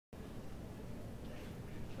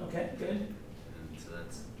Okay, good. And so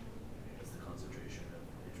that's the concentration of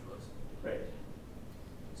H plus. Right.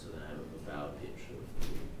 So then I have about H of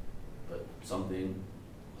 3. But something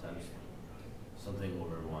times something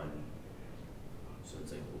over 1. So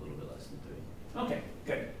it's like a little bit less than 3. Okay,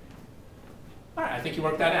 good. All right, I think you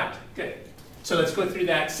worked that out. Good. So let's go through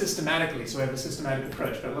that systematically. So we have a systematic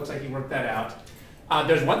approach, but it looks like you worked that out.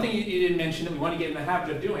 There's one thing you didn't mention that we want to get in the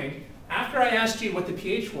habit of doing. After I asked you what the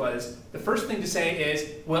pH was, the first thing to say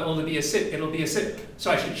is, well, it'll be acidic.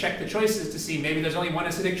 So I should check the choices to see maybe there's only one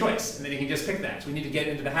acidic choice, and then you can just pick that. So we need to get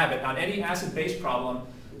into the habit. On any acid-base problem,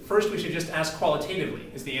 first we should just ask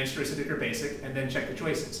qualitatively, is the answer acidic or basic, and then check the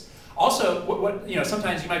choices. Also,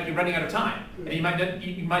 sometimes you might be running out of time, and you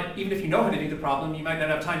might, even if you know how to do the problem, you might not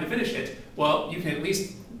have time to finish it. Well, you can at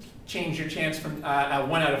least change your chance from a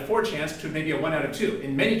 1 out of 4 chance to maybe a 1 out of 2.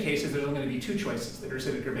 In many cases, there's only going to be 2 choices that are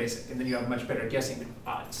acidic or basic, and then you have much better guessing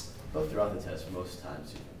odds. But throughout the test, most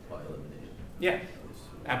times you can probably eliminate it. Yeah,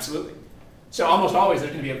 absolutely. So almost always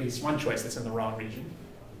there's going to be at least one choice that's in the wrong region.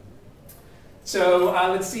 So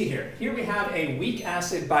let's see here. Here we have a weak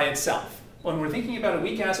acid by itself. When we're thinking about a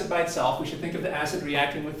weak acid by itself, we should think of the acid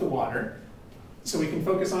reacting with the water. So we can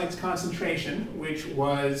focus on its concentration, which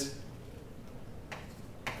was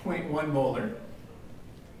 0.1 molar.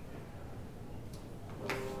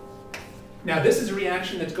 Now this is a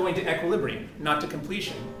reaction that's going to equilibrium, not to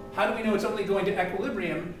completion. How do we know it's only going to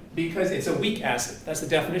equilibrium? Because it's a weak acid. That's the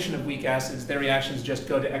definition of weak acids. Their reactions just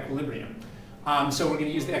go to equilibrium. So we're going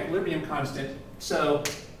to use the equilibrium constant. So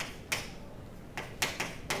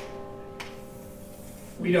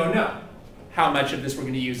we don't know how much of this we're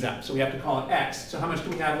going to use up. So we have to call it x. So how much do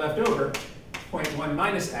we have left over? 0.1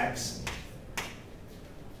 minus x.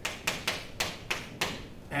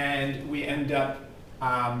 And we end up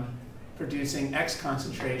producing x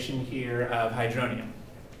concentration here of hydronium.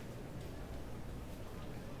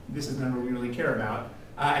 This is the number we really care about.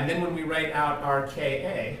 And then when we write out our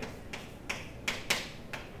Ka,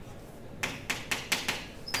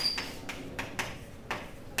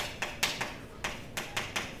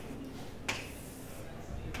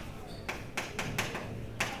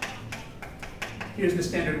 here's the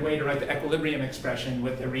standard way to write the equilibrium expression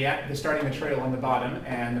with the starting material on the bottom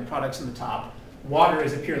and the products on the top. Water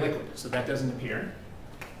is a pure liquid, so that doesn't appear.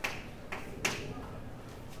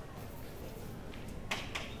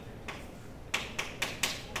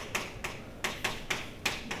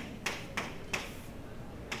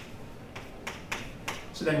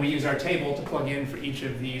 So then we use our table to plug in for each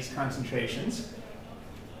of these concentrations.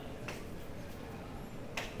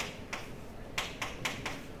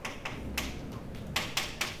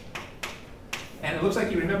 And it looks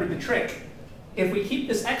like you remembered the trick. If we keep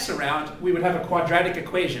this x around, we would have a quadratic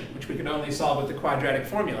equation, which we could only solve with the quadratic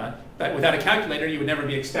formula. But without a calculator, you would never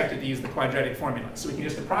be expected to use the quadratic formula. So we can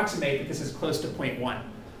just approximate that this is close to 0.1.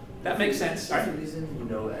 That makes sense. Is the reason you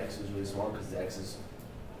know x is really small because the x is,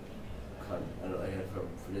 I don't know,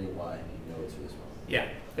 forgetting why you know it's really small. Yeah,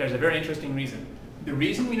 there's a very interesting reason. The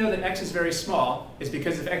reason we know that x is very small is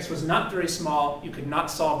because if x was not very small, you could not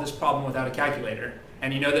solve this problem without a calculator.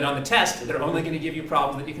 And you know that on the test, they're only going to give you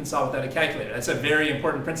problems that you can solve without a calculator. That's a very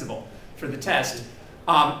important principle for the test.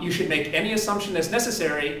 You should make any assumption that's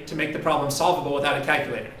necessary to make the problem solvable without a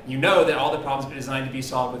calculator. You know that all the problems are designed to be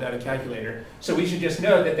solved without a calculator. So we should just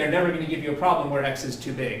know that they're never going to give you a problem where x is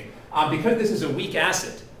too big. Because this is a weak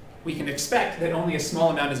acid, we can expect that only a small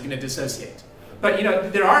amount is going to dissociate.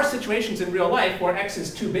 But there are situations in real life where x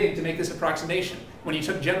is too big to make this approximation. When you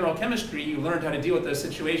took general chemistry, you learned how to deal with those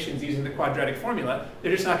situations using the quadratic formula.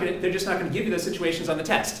 They're just not going to give you those situations on the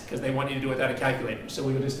test because they want you to do it without a calculator. So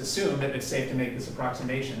we would just assume that it's safe to make this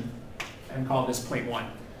approximation and call this 0.1.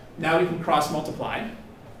 Now we can cross multiply.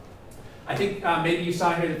 I think maybe you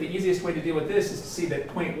saw here that the easiest way to deal with this is to see that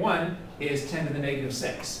 0.1 is 10 to the negative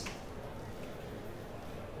 6.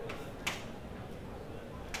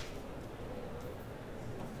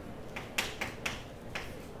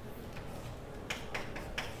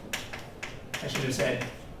 I should have said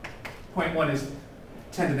 0.1 is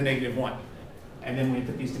 10 to the negative 1. And then when we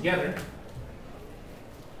put these together,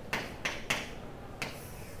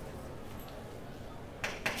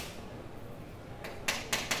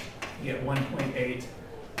 you get 1.8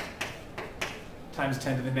 times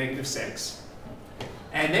 10 to the negative 6.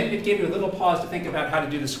 And then it gave you a little pause to think about how to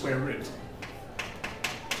do the square root.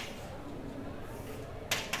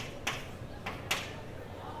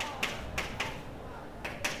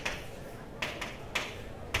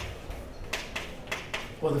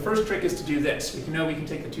 Well, the first trick is to do this. We know we can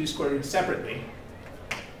take the 2 square roots separately.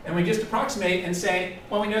 And we just approximate and say,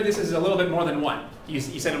 well, we know this is a little bit more than 1. You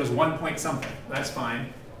said it was 1 point something. That's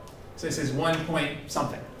fine. So this is 1 point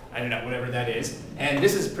something. I don't know, whatever that is. And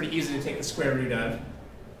this is pretty easy to take the square root of.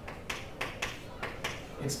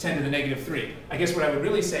 It's 10 to the negative 3. I guess what I would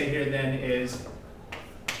really say here then is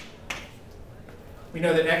we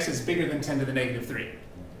know that x is bigger than 10 to the negative 3.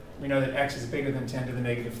 We know that x is bigger than 10 to the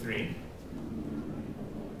negative 3.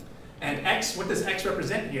 And x, what does x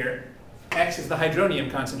represent here? X is the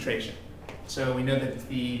hydronium concentration. So we know that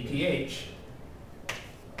the pH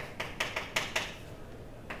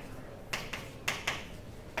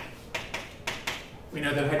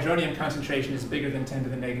hydronium concentration is bigger than 10 to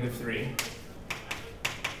the negative 3.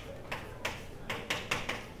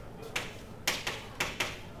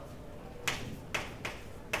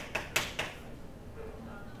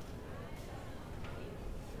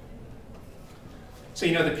 So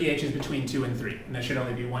you know the pH is between 2 and 3, and there should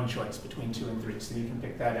only be one choice between 2 and 3, so you can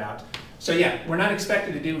pick that out. So yeah, we're not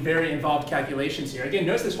expected to do very involved calculations here. Again,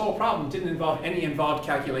 notice this whole problem didn't involve any involved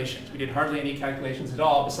calculations. We did hardly any calculations at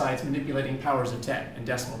all besides manipulating powers of 10 and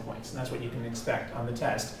decimal points, and that's what you can expect on the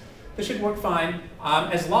test. This should work fine.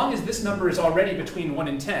 As long as this number is already between 1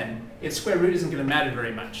 and 10, its square root isn't going to matter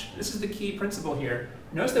very much. This is the key principle here.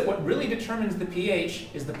 Notice that what really determines the pH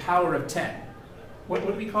is the power of 10. What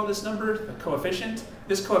do we call this number? The coefficient?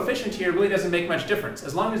 This coefficient here really doesn't make much difference.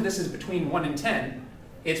 As long as this is between 1 and 10,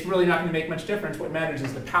 it's really not going to make much difference. What matters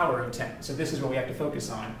is the power of 10. So this is what we have to focus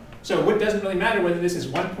on. So what doesn't really matter whether this is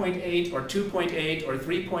 1.8 or 2.8 or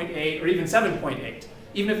 3.8 or even 7.8.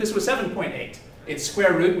 Even if this was 7.8, its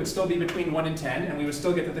square root would still be between 1 and 10, and we would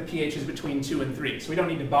still get that the pH is between 2 and 3. So we don't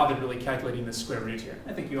need to bother really calculating the square root here.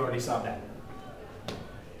 I think you already saw that.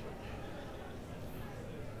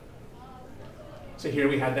 So here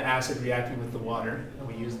we had the acid reacting with the water, and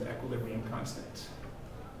we used the equilibrium constant.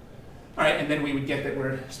 All right, and then we would get that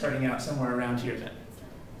we're starting out somewhere around here then.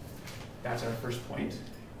 That's our first point.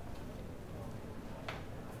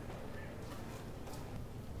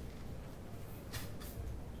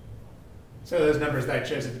 So those numbers that I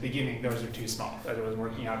chose at the beginning, those are too small. That wasn't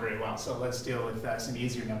working out very well. So let's deal with some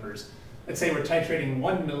easier numbers. Let's say we're titrating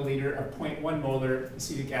 1 milliliter of 0.1 molar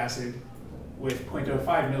acetic acid with 0.05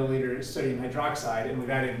 milliliter sodium hydroxide, and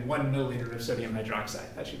we've added 1 milliliter of sodium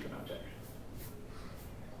hydroxide. That should come out better.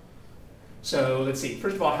 So let's see.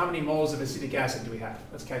 First of all, how many moles of acetic acid do we have?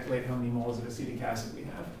 Let's calculate how many moles of acetic acid we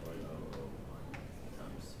have.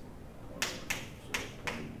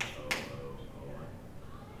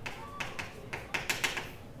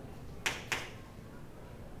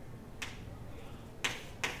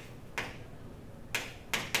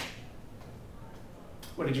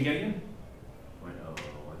 What did you get again? 0.001.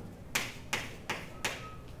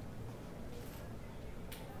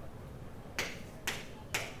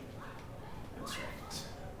 That's right.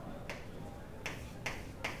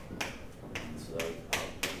 So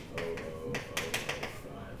 0.00005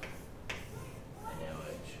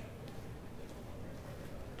 NaOH.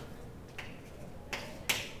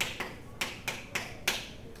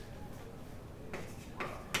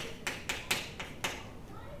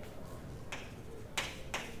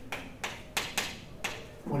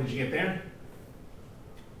 What did you get there?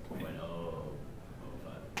 0.005.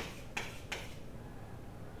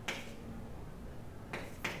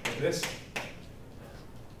 Like this?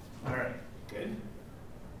 All right, good.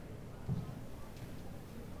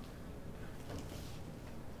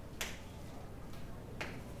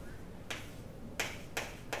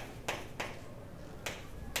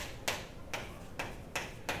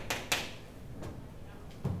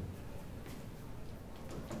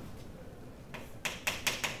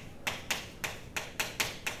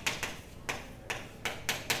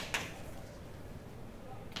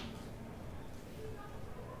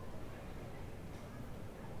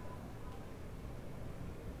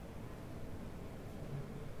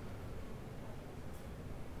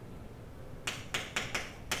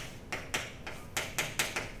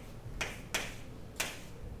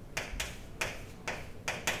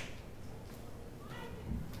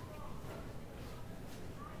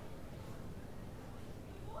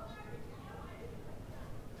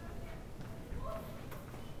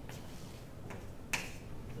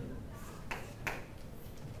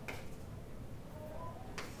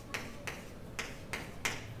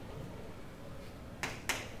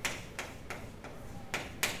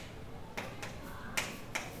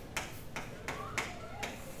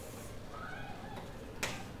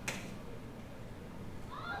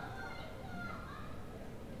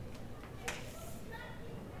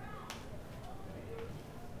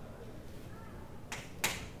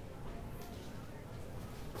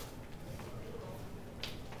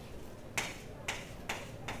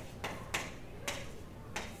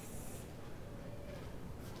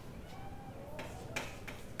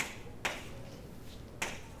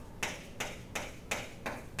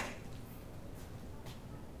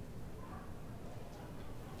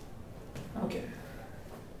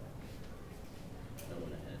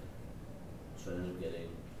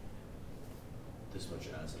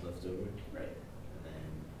 left over. Right. And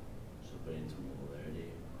then, so put into molarity.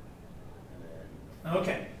 And then,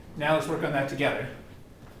 Okay, now let's work on that together.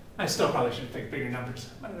 I still probably should have picked bigger numbers.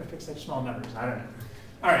 Why did I pick such small numbers? I don't know.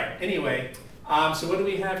 All right, anyway, so what do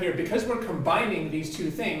we have here? Because we're combining these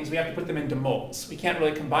two things, we have to put them into moles. We can't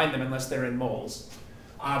really combine them unless they're in moles.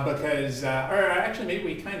 Or actually maybe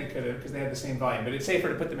we kind of could have because they have the same volume, but it's safer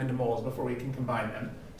to put them into moles before we can combine them.